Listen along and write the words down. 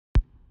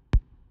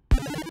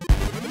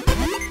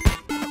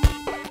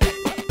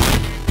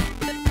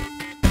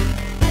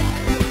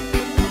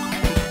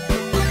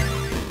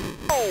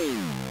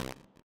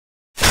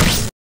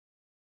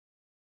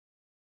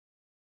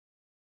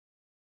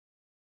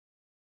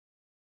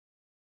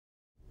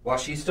While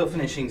she's still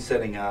finishing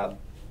setting up,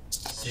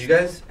 did you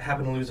guys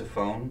happen to lose a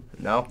phone?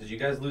 No. Did you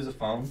guys lose a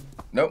phone?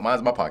 Nope, mine's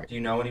in my pocket. Do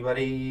you know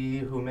anybody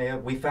who may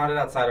have? We found it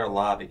outside our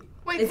lobby.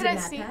 Wait, Is could it I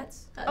Matt see?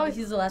 Pat's? Oh,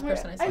 he's the last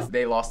person I saw.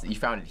 They lost it. You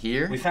found it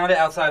here? We found it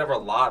outside of our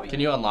lobby. Can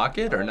you unlock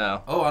it or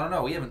no? Oh, I don't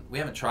know. We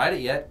haven't tried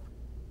it yet.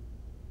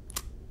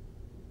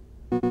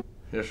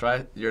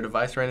 Your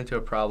device ran into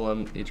a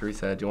problem. Need to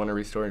reset. Do you want to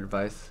restore your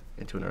device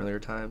into an earlier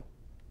time?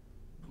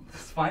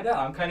 Let's find out.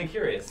 I'm kind of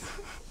curious.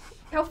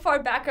 How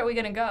far back are we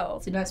gonna go?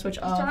 Did I switch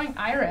He's off? drawing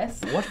Iris.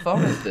 What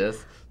phone is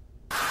this?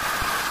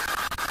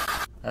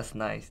 That's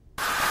nice.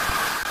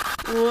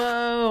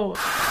 Whoa.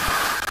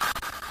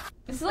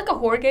 This is like a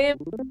horror game.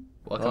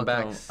 Welcome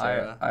back,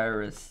 Sarah.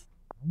 Iris.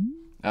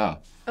 Oh.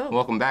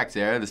 Welcome back,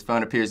 Sarah. This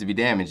phone appears to be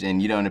damaged, and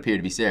you don't appear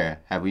to be Sarah.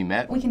 Have we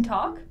met? We can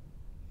talk?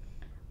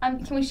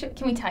 Can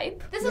we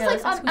type? This Yeah,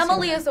 is like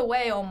Emily is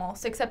away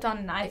almost, except on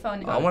an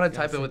iPhone. I want to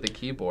type it with the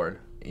keyboard.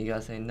 You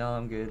gotta say, no,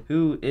 I'm good.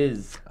 Who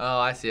is? Oh,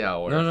 I see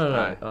how it works. No.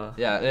 Right.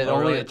 Yeah, it Oh,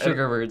 only really?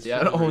 Trigger words. Yeah,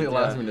 it only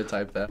allows me to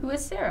type that. Who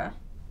is Sarah? ...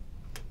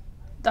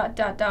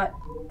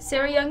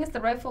 Sarah Young is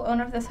the rightful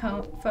owner of this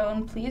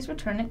phone. Please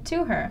return it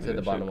to her. It's at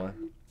the bottom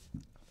one.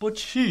 But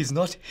she's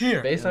not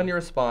here. Based on your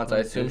response, I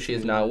assume she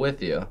is not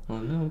with you. Oh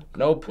no.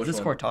 Nope. Is this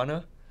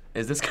Cortana?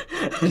 Is this?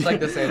 It's like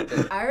the same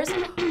thing.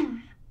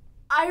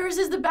 Iris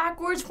is the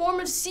backwards form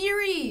of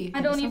Siri.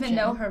 I don't even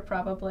know her,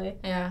 probably.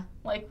 Yeah.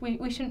 Like,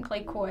 we shouldn't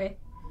play coy.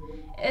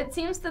 It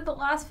seems that the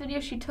last video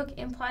she took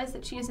implies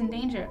that she is in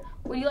danger.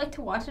 Would you like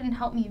to watch it and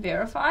help me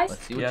verify?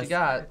 Let's see what you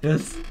got.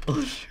 Yes.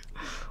 Oh, shoot.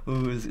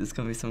 Ooh, it's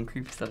gonna be some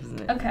creepy stuff,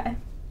 isn't it? Okay.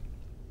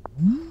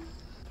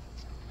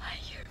 I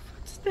hear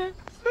footsteps.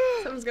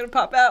 Someone's gonna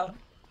pop out.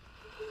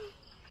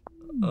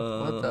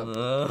 What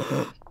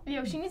the?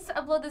 Yo, she needs to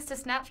upload this to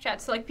Snapchat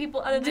so like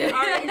people other than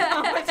our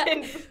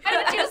incompetent.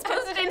 I bet she just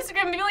posted to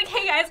Instagram and be like,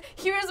 hey guys,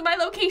 here's my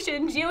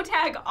location,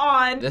 geotag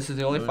on. This is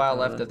the only file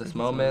left at this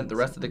moment. The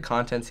rest of the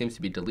content seems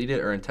to be deleted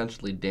or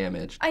intentionally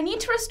damaged. I need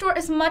to restore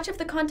as much of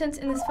the contents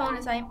in this phone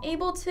as I am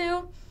able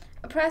to.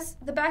 Press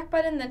the back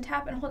button, then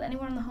tap and hold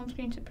anywhere on the home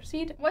screen to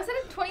proceed. Why is it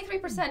at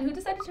 23%? Who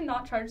decided to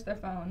not charge their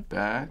phone?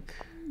 Back.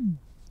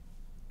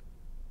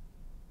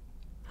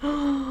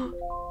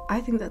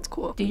 I think that's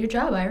cool. Do your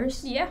job,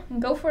 Iris. Yeah,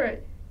 go for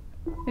it.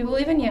 We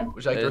believe in you.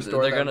 Would you like to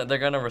restore They're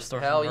gonna restore.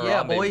 Hell from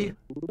yeah, Harambe. boy.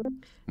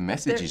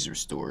 Message is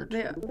restored.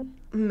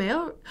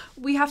 Mail?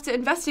 We have to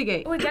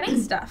investigate. We're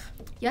getting stuff.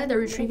 Yeah, they're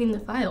retrieving the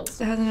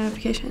files. It has a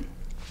notification.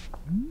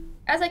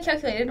 As I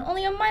calculated,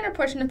 only a minor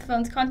portion of the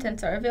phone's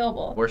contents are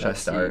available. Where should I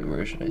Let's see, start?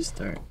 where should I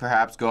start?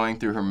 Perhaps going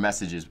through her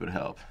messages would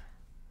help.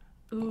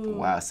 Ooh.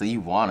 Wow, so you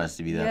want us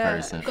to be that Yeah.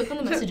 person. Click on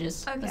the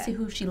messages. Okay. Let's see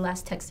who she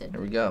last texted.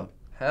 Here we go.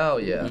 Hell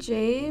yeah.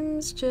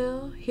 James,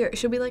 Jill. Here,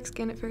 should we like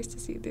scan it first to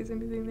see if there's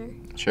anything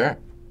there? Sure.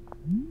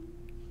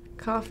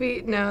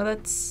 Coffee? No,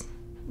 that's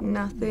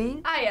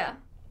nothing. Aya,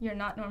 you're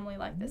not normally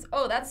like this.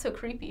 Oh, that's so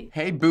creepy.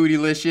 Hey,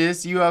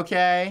 Bootylicious, you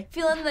okay?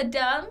 Feeling the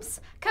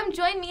dumps? Come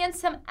join me and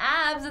some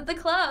abs at the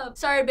club.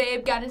 Sorry,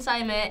 babe. Got an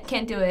assignment.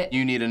 Can't do it.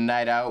 You need a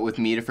night out with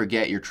me to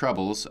forget your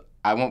troubles.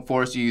 I won't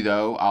force you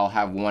though. I'll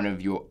have one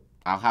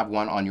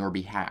on your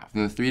behalf.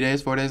 3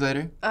 days, 4 days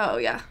later? Oh,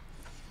 yeah.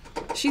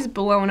 She's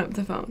blowing up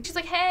the phone. She's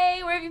like,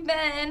 hey, where have you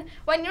been?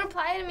 Why didn't you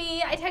reply to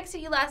me? I texted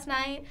you last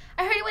night.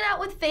 I heard you went out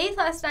with Faith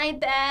last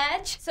night,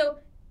 bitch. So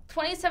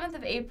 27th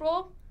of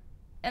April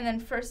and then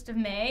 1st of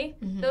May,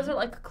 those are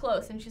like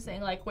close. And she's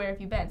saying like, where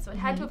have you been? So it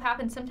had to have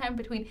happened sometime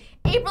between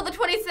April the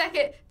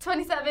 22nd,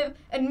 27th,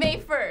 and May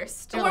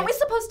 1st. Or Were like- we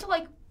supposed to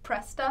like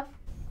press stuff?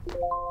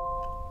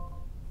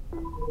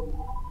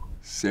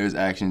 Sarah's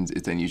actions,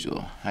 it's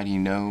unusual. How do you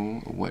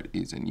know what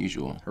is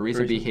unusual? Her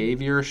recent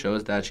behavior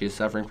shows that she is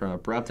suffering from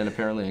abrupt and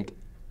apparently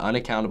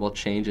unaccountable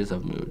changes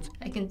of moods.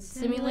 I can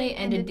simulate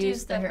and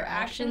deduce that her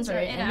actions or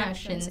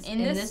inactions in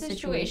this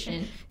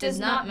situation does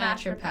not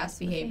match her past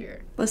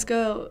behavior. Let's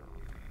go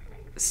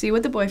see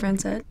what the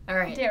boyfriend said. All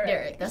right,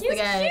 Derek. That's He's the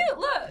guy. cute,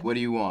 look. What do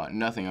you want?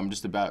 Nothing. I'm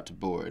just about to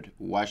board.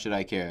 Why should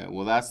I care?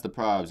 Well, that's the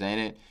probs, ain't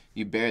it?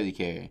 You barely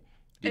care.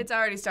 It's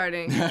already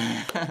starting.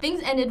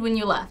 Things ended when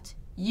you left.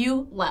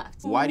 You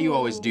left. Why do you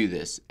always do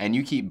this? And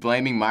you keep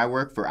blaming my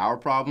work for our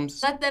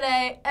problems? Not that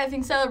I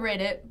effing celebrate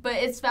it, but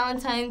it's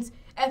Valentine's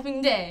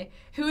effing day.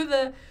 Who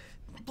the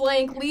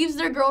blank leaves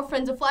their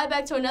girlfriend to fly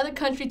back to another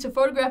country to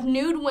photograph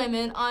nude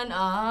women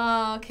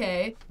on,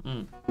 okay.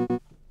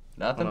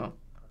 Nothing? Wait,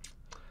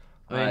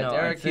 Alright, no,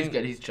 Derek, I think- he's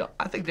good. He's chill.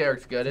 I think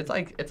Derek's good.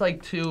 It's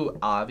like too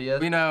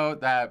obvious. We know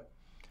that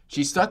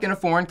she's stuck in a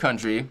foreign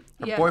country.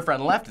 Her Yeah.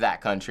 boyfriend left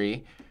that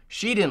country.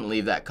 She didn't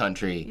leave that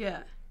country. Yeah.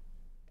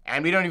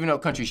 And we don't even know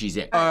what country she's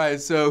in. All right,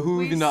 so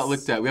who have you not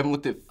looked at? We haven't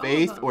looked at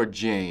Faith them. or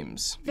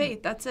James.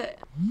 Faith, that's it.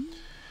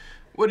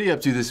 What are you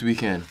up to this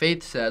weekend?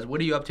 Faith says,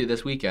 "What are you up to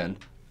this weekend?"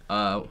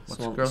 What's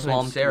the girl's name?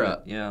 Swamped Sarah.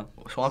 with- yeah.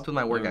 Swamped with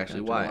my work, Work actually.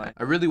 after Why? why?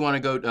 I really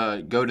want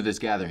to go to this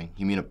gathering.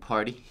 You mean a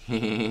party?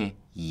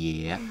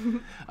 Yeah.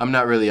 I'm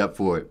not really up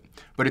for it.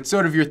 But it's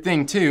sort of your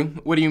thing, too.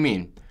 What do you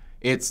mean?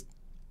 It's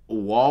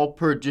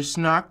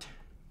Walpurgisnacht?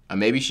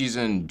 Maybe she's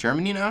in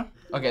Germany now?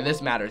 Okay,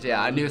 this matters.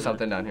 Yeah, I knew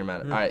something down here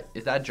mattered. All right,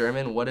 is that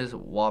German? What is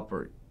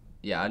Whopper?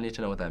 Yeah, I need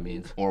to know what that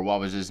means. Or what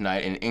was this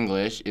night in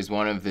English is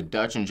one of the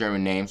Dutch and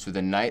German names for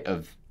the night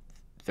of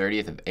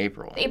 30th of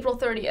April. April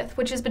 30th,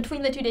 which is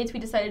between the 2 dates we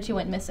decided she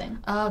went missing.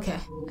 Oh, okay.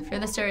 I fear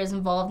that Sarah is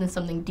involved in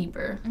something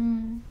deeper.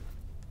 Mm.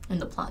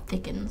 And the plot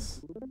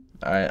thickens.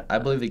 All right, I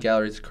believe the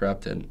gallery's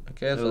corrupted.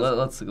 Okay, so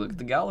Let's look at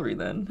the gallery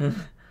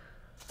then.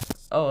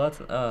 Oh, that's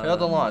failed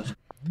to launch.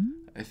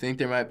 I think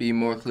there might be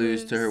more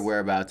clues to her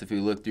whereabouts if we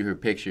look through her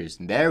pictures.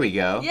 There we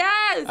go.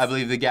 Yes! I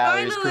believe the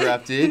gallery is Finally!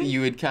 corrupted.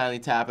 You would kindly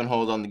tap and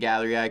hold on the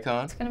gallery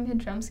icon. It's gonna be a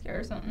jump scare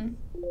or something.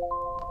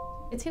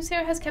 It seems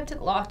Sarah has kept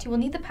it locked. You will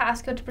need the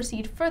passcode to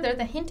proceed further.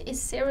 The hint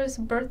is Sarah's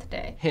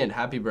birthday. Hint,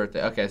 happy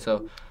birthday. Okay,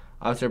 so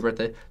obviously her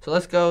birthday. So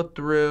let's go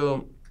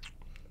through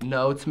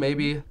notes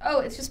maybe. Oh,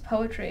 it's just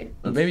poetry.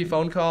 Maybe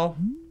phone call.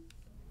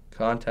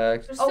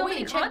 Contact. There's Oh so wait,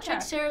 many check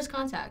contacts. Sarah's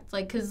contact.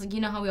 Like, cause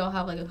you know how we all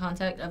have like a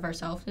contact of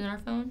ourselves in our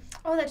phone.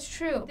 Oh, that's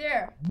true.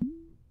 There.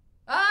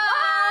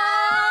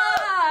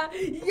 Ah!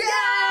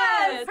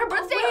 Yes! Her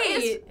birthday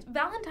is Wait.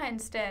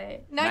 Valentine's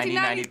Day.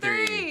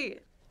 1993.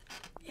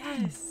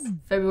 Yes.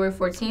 February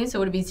 14th, so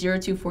would it be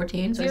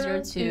 0214? So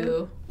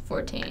 02.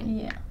 0214.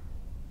 Yeah.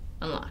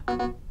 Unlock.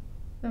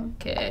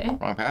 Okay.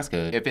 Wrong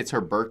passcode. If it's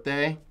her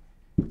birthday,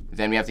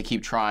 then we have to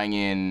keep trying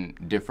in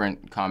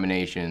different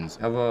combinations.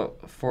 How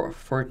about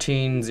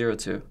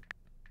 1402?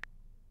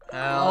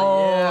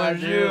 Hell yeah,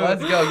 dude.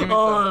 Let's go. Give me some.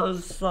 Oh,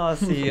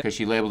 saucy. Because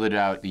she labeled it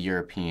out the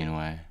European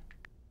way.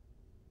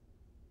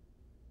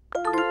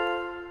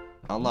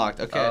 Unlocked.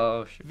 Okay.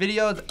 Oh, shit.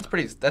 Video.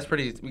 That's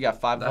pretty. We got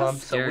 5 That's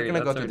bumps. So we're scary. gonna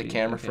go That's through the already-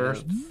 camera okay.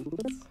 first.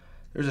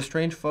 There's a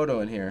strange photo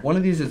in here. One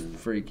of these is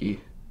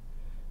freaky.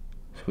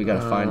 So we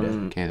gotta find it.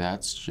 Okay,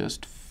 that's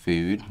just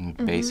food.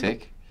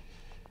 Basic.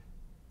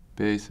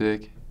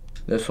 Basic.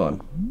 This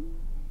one.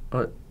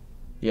 What?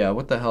 Yeah.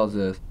 What the hell is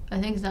this? I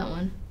think it's that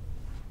one.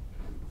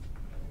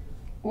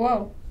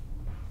 Whoa.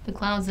 The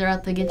clowns, they're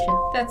out to get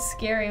you. That's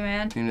scary,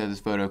 man. Seems that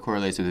this photo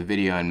correlates with a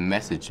video and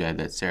message thread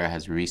that Sarah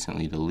has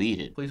recently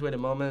deleted. Please wait a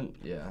moment.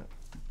 Yeah.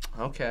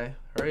 Okay.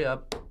 Hurry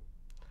up.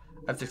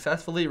 I've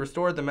successfully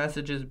restored the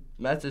message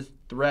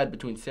thread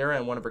between Sarah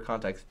and one of her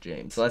contacts,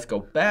 James. So let's go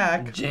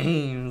back.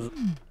 James.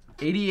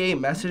 88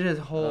 messages.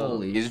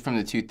 Holy. These are from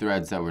the 2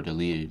 threads that were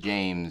deleted.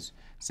 James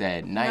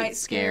said, "Night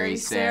scary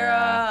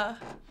Sarah."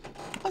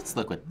 Let's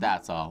look what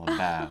that's all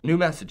about. New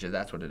messages.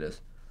 That's what it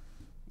is.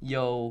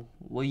 Yo,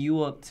 what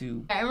you up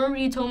to? I remember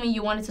you told me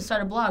you wanted to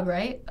start a blog,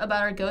 right?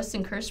 About our ghosts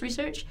and curse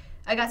research?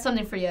 I got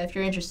something for you if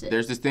you're interested.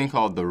 There's this thing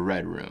called the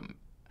Red Room.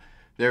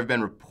 There have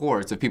been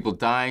reports of people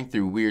dying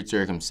through weird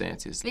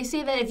circumstances. They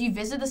say that if you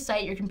visit the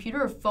site, your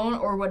computer or phone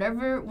or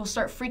whatever will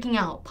start freaking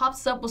out.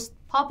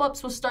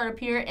 Pop-ups will start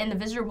appear and the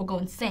visitor will go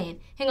insane.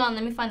 Hang on,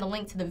 let me find the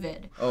link to the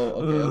vid. Oh,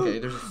 okay.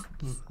 There's.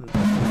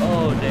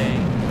 Oh,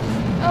 dang.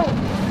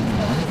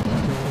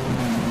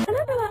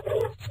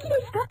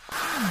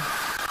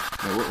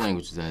 Wait, what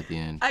language is that at the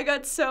end? I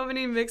got so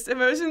many mixed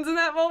emotions in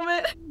that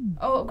moment.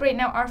 Oh, great.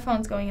 Now our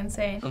phone's going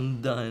insane.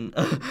 I'm done.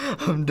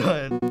 I'm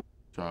done.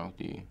 What's wrong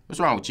with you? What's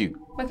wrong with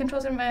you? My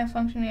controls are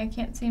malfunctioning. I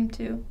can't seem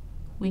to.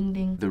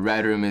 Wingding. The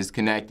Red Room is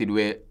connected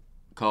with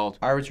called.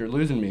 Ieraci, you're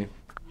losing me.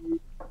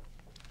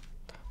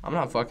 I'm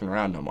not fucking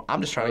around no more.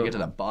 I'm just trying to get to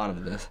the bottom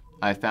of this.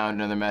 I found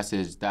another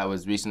message that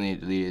was recently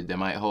deleted that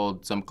might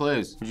hold some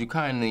clues. Would you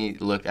kindly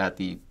look at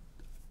the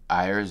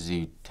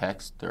Ieraci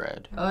text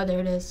thread? Oh, there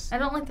it is. I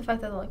don't like the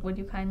fact that they're like, would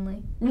you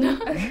kindly?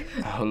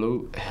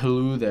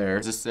 Hello there.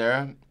 Is this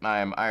Sarah? I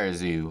am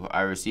Ieraci.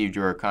 I received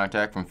your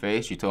contact from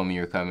Faith. She told me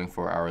you're coming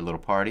for our little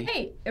party.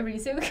 Hey,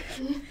 Arisu.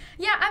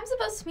 Yeah, I'm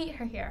supposed to meet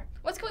her here.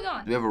 What's going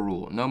on? We have a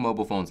rule. No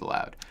mobile phones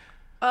allowed.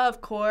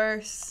 Of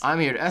course. I'm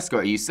here to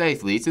escort you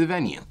safely to the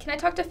venue. Can I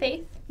talk to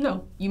Faith?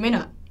 No, you may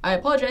not. I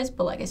apologize,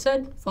 but like I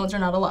said, phones are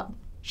not allowed.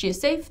 She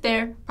is safe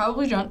there,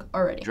 probably drunk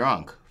already.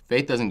 Drunk.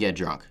 Faith doesn't get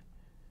drunk.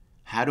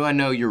 How do I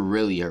know you're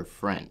really her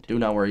friend? Do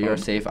not worry, you're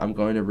safe. I'm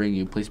going to bring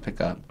you. Please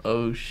pick up.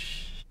 Oh, Dude,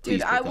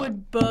 Please I pick up.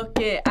 would book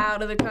it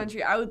out of the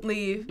country. I would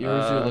leave.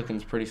 Yours looking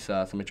pretty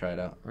sus. Let me try it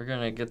out. We're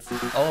gonna get some.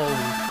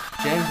 Oh,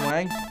 James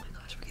Wang.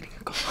 gosh, we're getting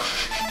a call.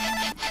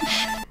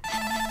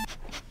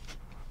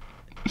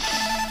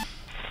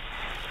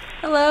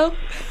 Hello?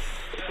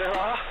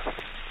 Sarah?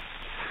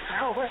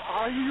 Sarah, where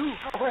are you?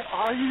 Where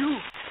are you?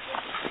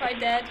 Probably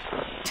dead.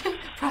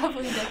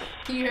 Probably dead.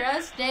 Can you hear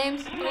us,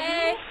 James?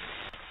 Hey?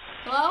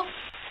 Hello?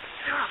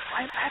 Sarah,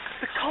 I'm at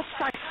the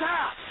campsite,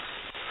 Sarah.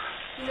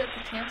 He's at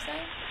the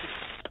campsite?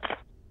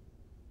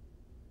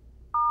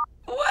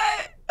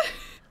 What?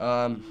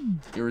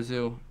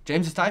 Ieraci.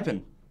 James is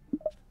typing.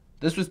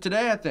 This was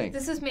today, I think.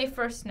 This is May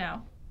 1st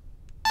now.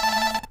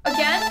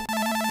 Again?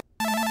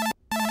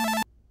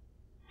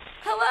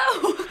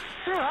 Hello?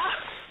 Sarah?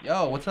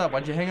 Yo, what's up?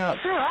 Why'd you hang up?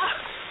 Sarah?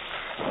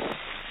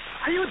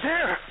 Are you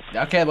there?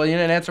 Okay, well, you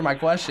didn't answer my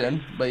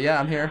question, but yeah,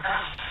 I'm here.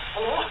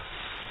 Hello?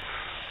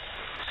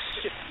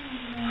 Shit.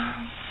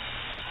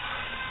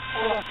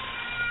 Hold on.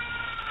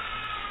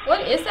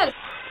 What is that?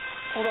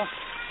 Hold on.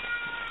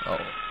 Oh.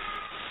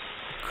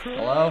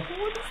 Hello?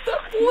 What is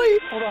that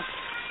voice? Hold on.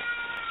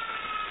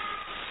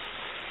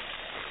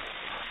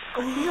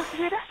 Do you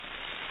hear that?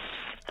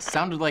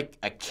 Sounded like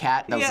a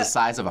cat that was the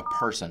size of a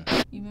person.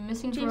 You've been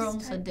missing for James,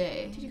 almost a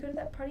day. Did you go to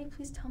that party?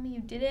 Please tell me you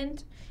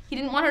didn't. He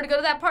didn't want her to go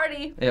to that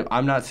party. Yeah,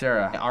 I'm not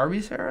Sarah. Are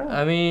we Sarah?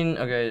 I mean,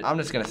 okay. I'm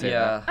just gonna say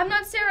that. I'm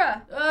not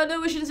Sarah.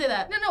 No, we shouldn't say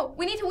that. No,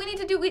 we need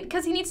to do it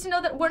because he needs to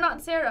know that we're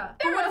not Sarah.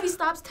 But what if he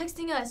stops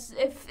texting us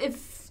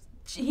if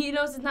he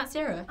knows it's not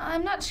Sarah?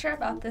 I'm not sure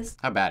about this.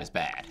 How bad is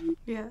bad?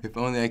 Yeah. If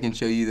only I can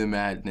show you the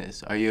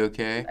madness. Are you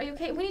okay? Are you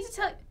okay? We need to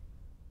tell.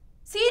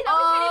 See, now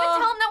we can't even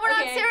tell him that we're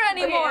not Sarah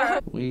anymore.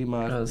 We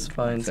must. That's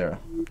fine. Sarah.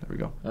 There we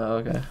go. Oh,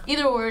 okay.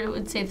 Either word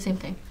would say the same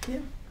thing. Yeah.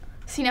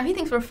 See, now he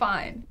thinks we're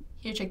fine.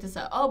 Here, check this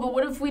out. Oh, but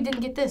what if we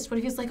didn't get this? What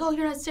if he's like, oh,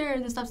 you're not Sarah,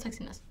 and then stops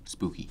texting us?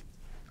 Spooky.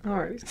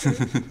 Alright.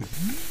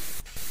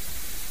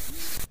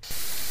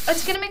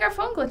 It's gonna make our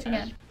phone glitch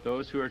again.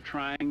 Those who are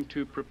trying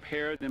to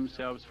prepare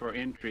themselves for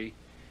entry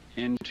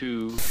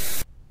into...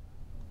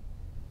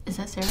 Is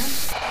that Sarah?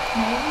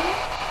 Maybe?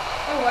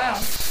 Oh, wow.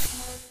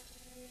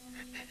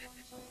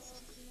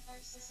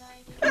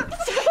 This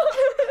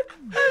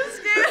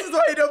is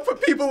why I don't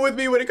put people with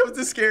me when it comes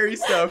to scary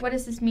stuff. What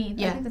does this mean?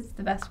 Yeah. I think that's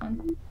the best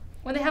one.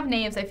 When they have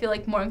names, I feel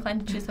like more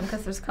inclined to choose them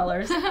because there's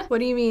colors. What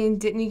do you mean?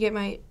 Didn't you get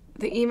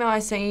the email I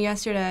sent you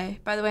yesterday?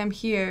 By the way, I'm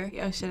here.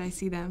 Oh shit, I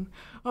see them.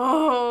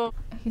 Oh.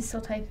 He's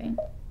still typing.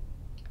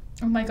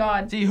 Oh my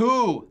god. See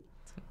who?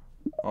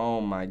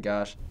 Oh my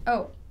gosh.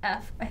 Oh,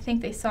 F. I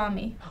think they saw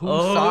me. Who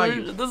saw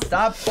you?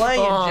 Stop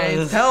playing,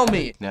 James. Tell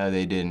me. No,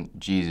 they didn't.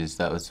 Jesus,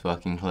 that was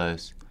fucking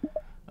close.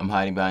 I'm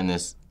hiding behind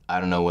this. I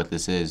don't know what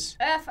this is.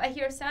 F, I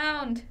hear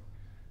sound.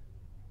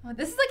 Oh,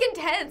 this is like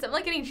intense. I'm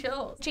like getting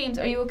chills. James,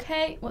 are you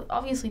okay? Well,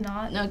 obviously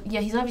not. No,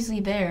 yeah, he's obviously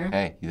there.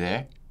 Hey, you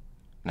there?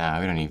 Nah,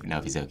 we don't even know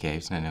if he's okay. We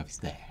just don't know if he's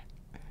there.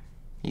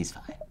 He's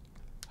fine.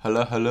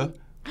 Hello, hello?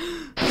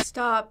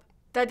 Stop.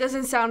 That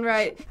doesn't sound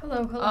right.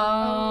 Hello, hello.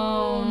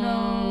 Oh,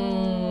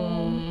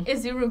 no.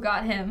 Izuru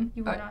got him.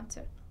 You were not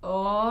to.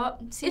 Oh,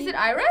 see? Is it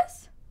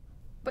Iris?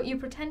 But you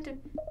pretend to.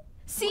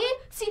 See,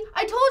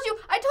 I told you.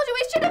 We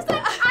should have said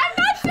I'm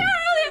not Sarah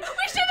earlier.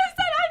 We should have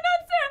said I'm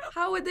not Sarah.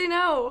 How would they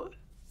know?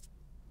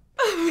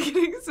 I'm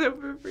getting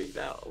super freaked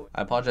out.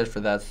 I apologize for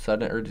that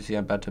sudden urgency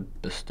I'm about to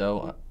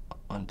bestow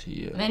onto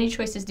you. Many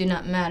choices do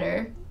not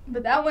matter.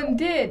 But that one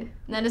did.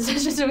 That is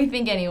just what we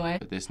think anyway.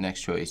 But this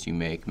next choice you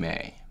make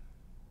may.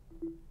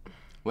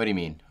 What do you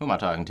mean? Who am I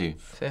talking to?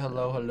 Say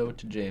hello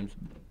to James.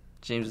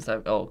 James is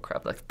like, oh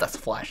crap, that's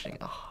flashing.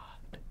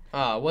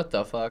 Ah, what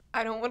the fuck?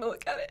 I don't want to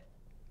look at it.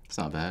 It's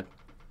not bad.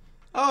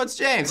 Oh, it's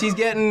James. He's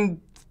getting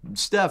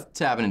stuff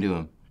happening to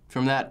him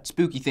from that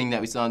spooky thing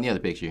that we saw in the other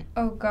picture.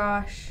 Oh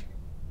gosh.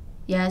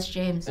 Yeah, it's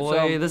James.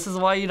 Boy, this is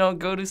why you don't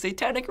go to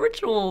satanic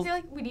rituals. I feel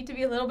like we need to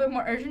be a little bit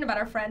more urgent about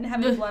our friend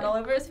having blood all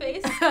over his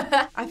face.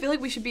 I feel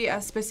like we should be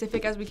as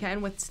specific as we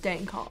can with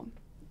staying calm.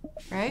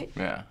 Right?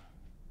 Yeah.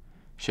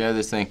 Share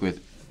this link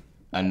with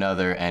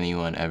another,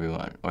 anyone,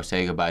 everyone, or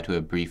say goodbye to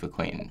a brief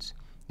acquaintance.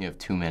 You have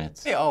 2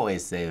 minutes. They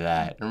always say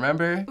that,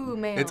 remember? Ooh,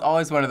 mail. It's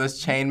always one of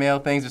those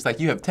chainmail things. It's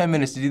like, you have 10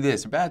 minutes to do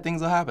this, or bad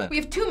things will happen. We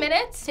have 2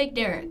 minutes. Take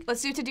Derek.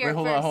 Let's do it to Derek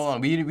Wait, first. hold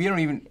on. We don't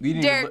even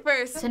Derek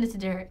first. Send it to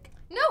Derek.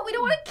 No, we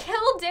don't want to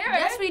kill Derek.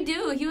 Yes, we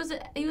do. He was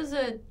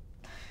a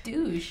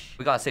douche.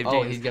 We gotta save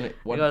James. Oh, he's gonna.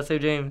 We gotta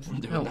save James.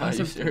 No, are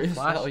you serious?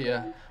 Hell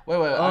yeah. Wait.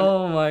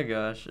 Oh my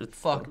gosh. It's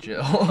Fuck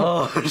Jill.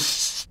 Oh,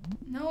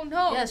 No.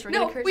 Yes, we're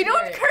gonna curse we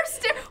don't Derek. curse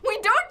Derek. We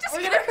don't just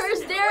We're gonna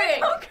curse Derek.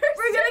 We don't curse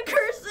We're gonna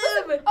curse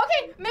him.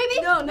 Okay,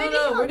 maybe. No. maybe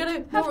We're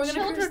gonna have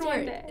children curse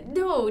one Derek. day.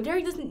 No,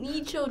 Derek doesn't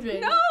need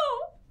children. No.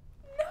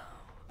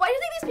 Why do you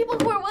think these people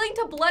who are willing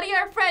to bloody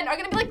our friend are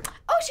gonna be like,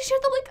 oh, she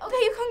shared the link. Okay,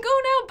 you can go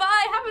now.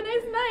 Bye. Have a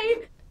nice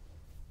night.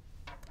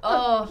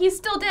 Oh, Look, he's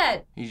still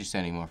dead. He's just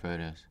sending more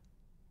photos.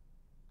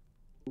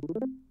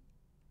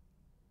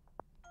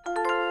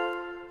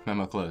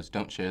 Memo closed.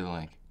 Don't share the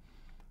link.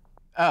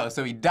 Oh,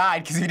 so he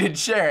died because he didn't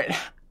share it.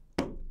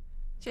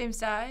 James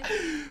died.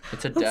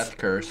 It's a death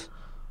curse.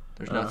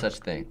 There's no such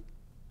thing.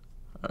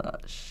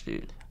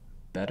 shoot.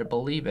 Better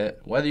believe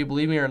it. Whether you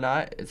believe me or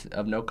not, it's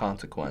of no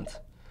consequence.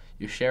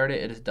 You shared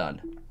it, it is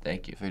done.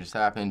 Thank you. If it just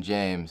happened,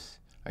 James,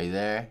 are you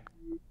there?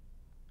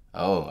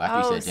 Oh,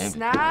 after you said James.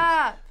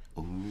 Snap.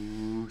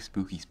 Ooh,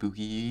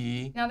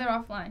 spooky. Now they're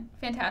offline.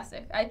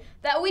 Fantastic.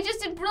 We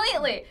just did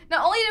brilliantly.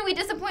 Not only did we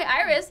disappoint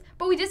Iris,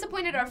 but we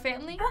disappointed our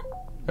family.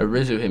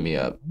 Rizu hit me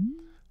up.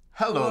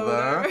 Hello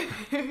there.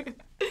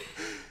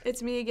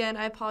 It's me again.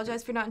 I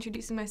apologize for not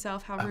introducing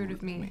myself. How rude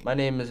of me. My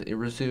name is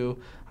Rizu.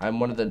 I'm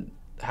one of the,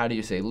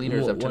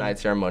 leaders of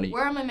tonight's ceremony.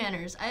 Where are my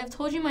manners? I have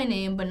told you my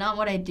name, but not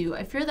what I do.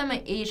 I fear that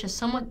my age has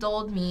somewhat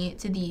dulled me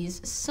to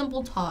these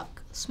small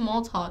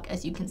talk,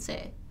 as you can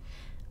say.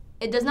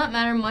 It does not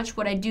matter much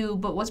what I do,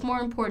 but what's more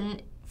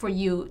important for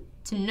you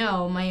to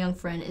know, my young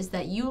friend, is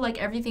that you, like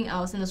everything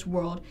else in this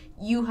world,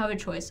 you have a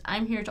choice.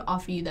 I'm here to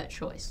offer you that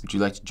choice. Would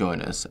you like to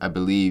join us? I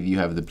believe you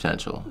have the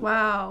potential.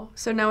 Wow.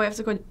 So now we have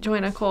to go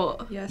join a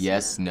cult.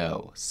 Yes,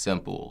 no.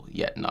 Simple,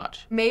 yet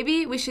not.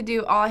 Maybe we should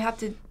do, all I have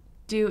to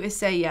do is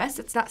say yes.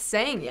 It's not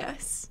saying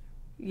yes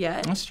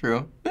yet. That's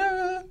true.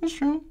 Yeah, that's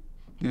true.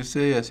 You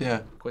say yes,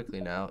 yeah.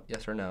 Quickly now,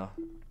 yes or no?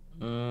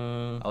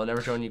 I will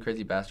never join you,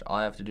 crazy bastard. All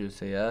I have to do is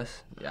say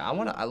yes. Yeah,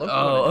 I look.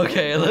 Oh,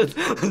 okay. Let's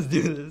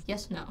do this.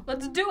 Yes, no.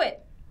 Let's do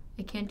it.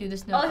 I can't do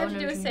this. No. All I have to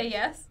do is say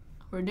yes.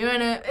 We're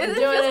doing it. We're It doing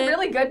feels it.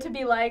 really good to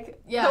be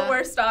like the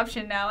worst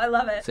option now. I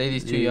love it. Say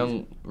these two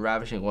young,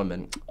 ravishing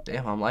women.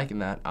 Damn, I'm liking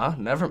that.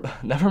 Never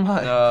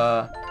mind.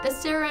 That's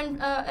Sarah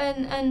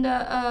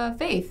and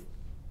Faith.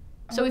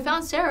 So we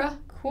found Sarah.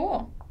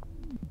 Cool.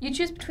 You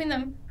choose between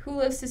them. Who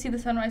lives to see the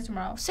sunrise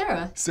tomorrow?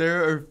 Sarah.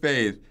 Sarah or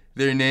Faith?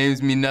 Their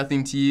names mean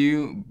nothing to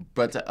you,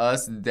 but to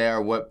us, they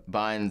are what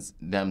binds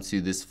them to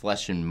this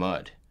flesh and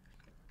mud.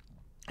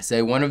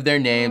 Say one of their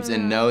names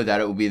and know that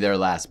it will be their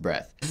last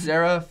breath.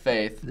 Sarah,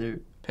 Faith,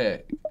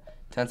 pick.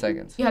 10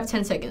 seconds. You have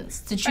 10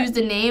 seconds to choose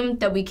the name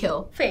that we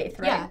kill. Faith,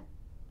 right? Yeah.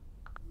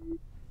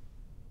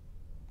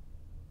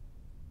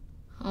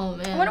 Oh,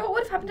 man. I wonder what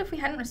would have happened if we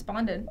hadn't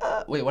responded.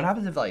 Wait, what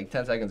happens if like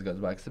 10 seconds goes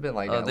by? 'Cause it's been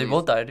like they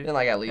both died, dude. Been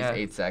like at least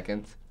 8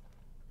 seconds.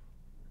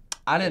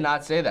 I did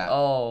not say that. Oh.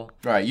 All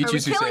right, you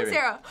choose who killing saving.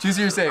 Sarah? Choose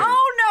who you're saving.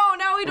 Oh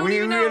no, now we don't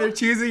even know. We're either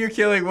choosing or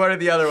killing one or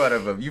the other one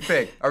of them. You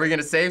pick. Are we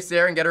gonna save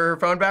Sarah and get her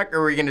phone back, or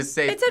are we gonna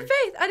save? It said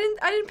Faith. I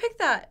didn't pick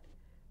that.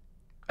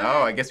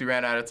 Oh, I guess we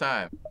ran out of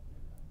time.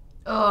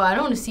 Oh, I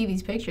don't want to see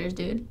these pictures,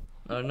 dude.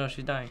 Oh no,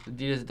 she's dying. The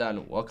deed is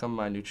done. Welcome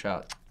my new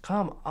child.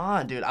 Come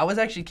on, dude. I was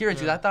actually curious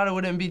because I thought it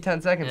wouldn't be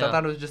 10 seconds. I Yeah.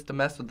 thought it was just to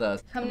mess with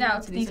us. Come now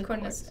to these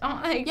coordinates. Oh,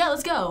 hey, Yeah,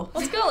 let's go.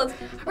 let's go.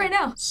 Right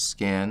now.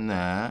 Scan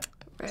that.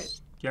 Right.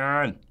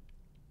 Scan.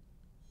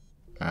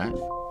 All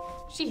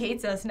right. She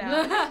hates us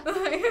now.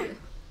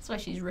 That's why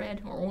she's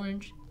red or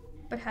orange.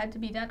 But had to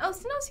be done. Oh,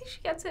 so no, see,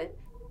 she gets it.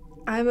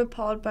 I'm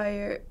appalled by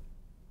your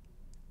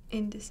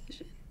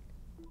indecision.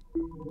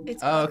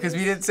 It's Oh, because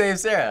we didn't save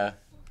Sarah.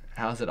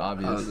 How's it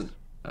obvious? They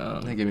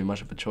didn't give me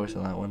much of a choice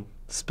on that one.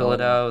 Spill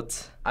it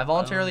out. I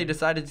voluntarily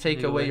decided to take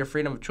either away way. your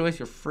freedom of choice.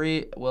 You're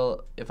free,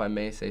 well, if I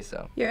may say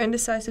so. Your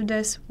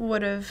indecisiveness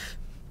would have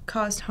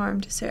caused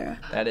harm to Sarah.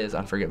 That is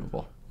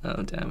unforgivable.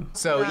 Oh damn.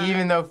 So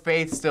even though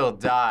Faith still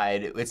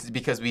died, it's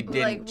because we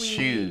didn't Like,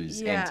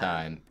 choose yeah. in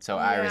time. So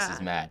Iris Yeah.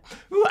 is mad.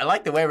 Ooh, I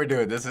like the way we're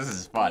doing this. This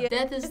is fun.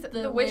 Death is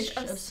the wish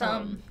of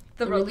some,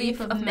 the relief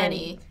of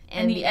many,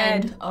 and the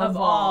end of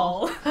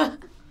all.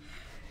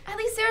 At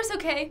least Sarah's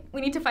okay.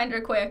 We need to find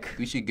her quick.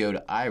 We should go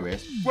to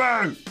Iris.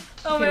 Whoa!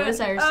 Oh, Okay, man. what is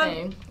Iris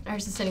saying?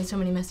 Iris is sending so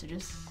many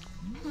messages.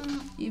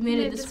 You've made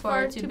it this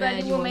far, too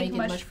bad you won't make it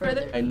much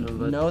further. I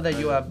know that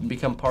you have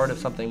become part of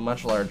something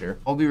much larger.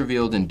 All be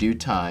revealed in due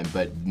time,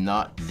 but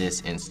not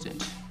this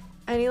instant.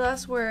 Any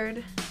last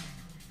word?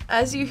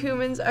 As you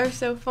humans are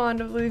so fond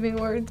of leaving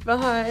words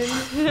behind.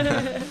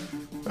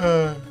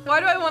 Why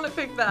do I want to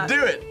pick that?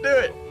 Do it! Do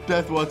it!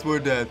 Death wants more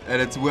death,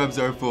 and its webs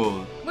are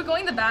full. We're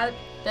going the bad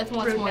Death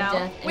wants route more now.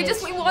 death.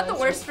 We want the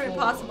worst route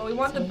possible. We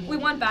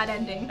want bad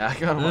ending. I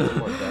gotta want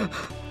more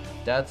death.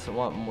 Deaths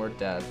want more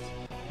death,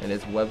 and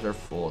its webs are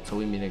full till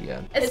we meet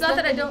again. It's not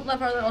that I don't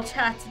love our little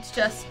chats. It's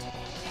just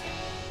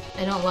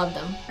I don't love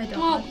them. I don't.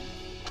 Well,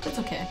 it's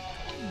okay.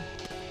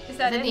 Is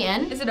that it the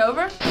end? Is it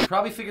over? You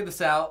probably figured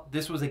this out.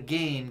 This was a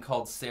game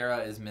called Sarah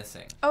is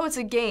Missing. Oh, it's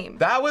a game.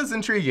 That was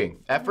intriguing.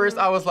 At first,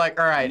 I was like,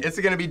 all right, it's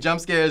gonna be jump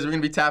scares, we're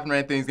gonna be tapping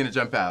right things gonna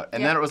jump out.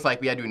 And then it was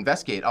like, we had to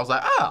investigate. I was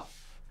like, oh,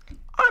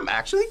 I'm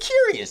actually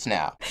curious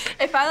now.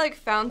 If I like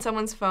found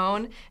someone's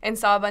phone and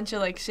saw a bunch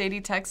of like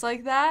shady texts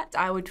like that,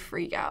 I would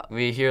freak out.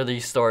 We hear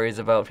these stories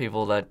about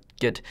people that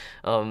get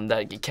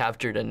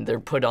captured and they're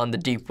put on the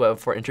deep web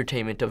for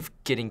entertainment of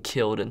getting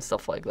killed and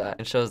stuff like that.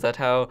 It shows that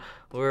how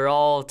we're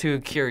all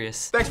too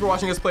curious. Thanks for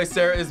watching us play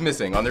Sarah is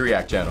Missing on the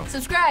React channel.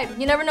 Subscribe.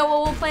 You never know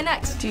what we'll play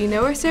next. Do you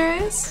know where Sarah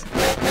is?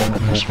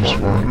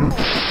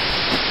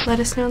 Let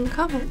us know in the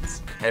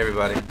comments. Hey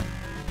everybody,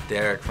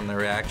 Derek from the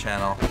React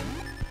channel.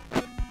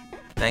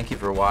 Thank you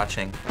for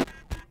watching.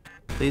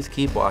 Please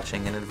keep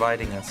watching and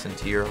inviting us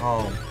into your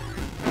home.